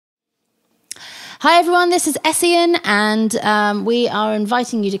Hi everyone, this is Ession, and we are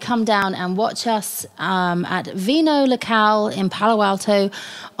inviting you to come down and watch us at Vino Locale in Palo Alto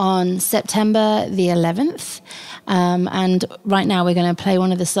on September the 11th. And right now we're going to play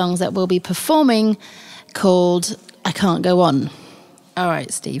one of the songs that we'll be performing called I Can't Go On. All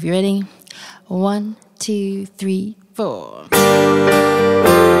right, Steve, you ready? 1, 2, 3, 4.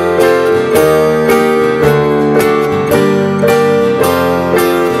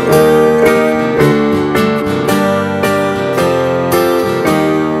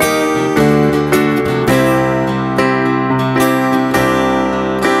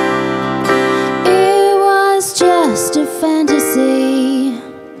 Just a fantasy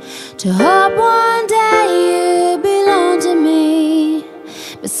to hope one day you belong to me,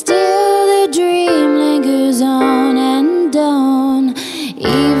 but still the dream lingers on and on,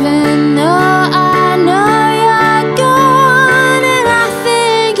 even though I know you're gone. And I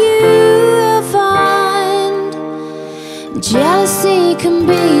think you'll find jealousy can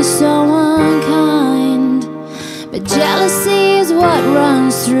be so unkind, but jealousy is what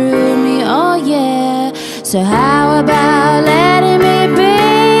runs through me, oh yeah. So how about letting me be?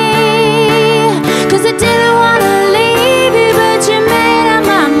 'Cause I didn't want to leave you, but you made up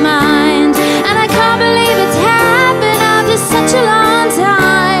my mind. And I can't believe it's happened after such a long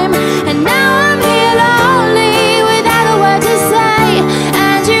time. And now I'm here lonely without a word to say,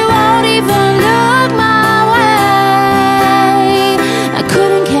 and you won't even look my way. I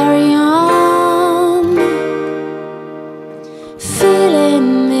couldn't carry on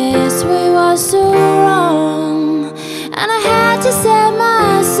feeling this way was so wrong, and I had to set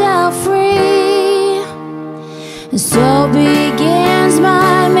myself free. And so begins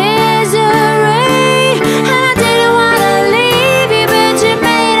my misery. And I didn't want to leave you, but you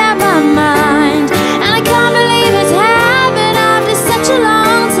made up my mind. And I can't believe it's happened after such a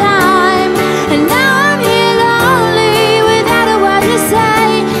long time. And now I'm here lonely without a word to say,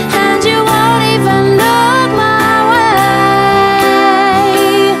 and you won't even look my way.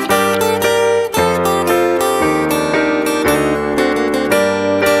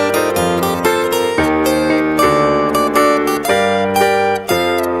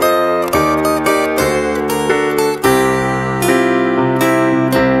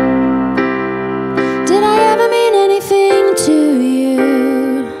 Did I ever mean anything to you?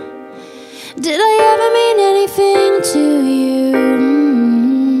 Did I ever mean anything to you?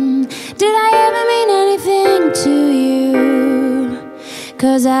 Did I ever mean anything to you?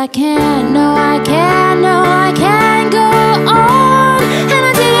 'Cause I can't, no, I can't, no, I can't go on. And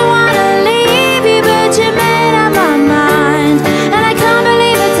I didn't want to leave you, but you made up my mind. And I can't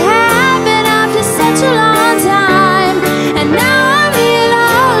believe it's happened after such a long time. And now I'm here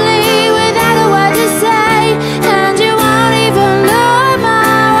lonely without a word to say, and you won't even look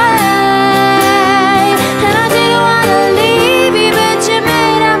my way. And I didn't want to leave you, but you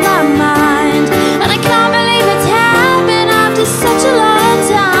made up my mind. And I can't believe it's happened after such a long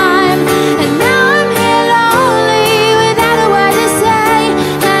time. And now I'm here lonely without a word to say,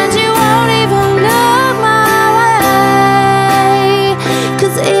 and you won't even look my way.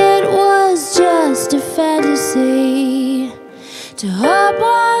 'Cause it was just a fantasy to hope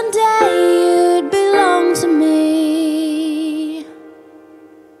one day you'd belong to me.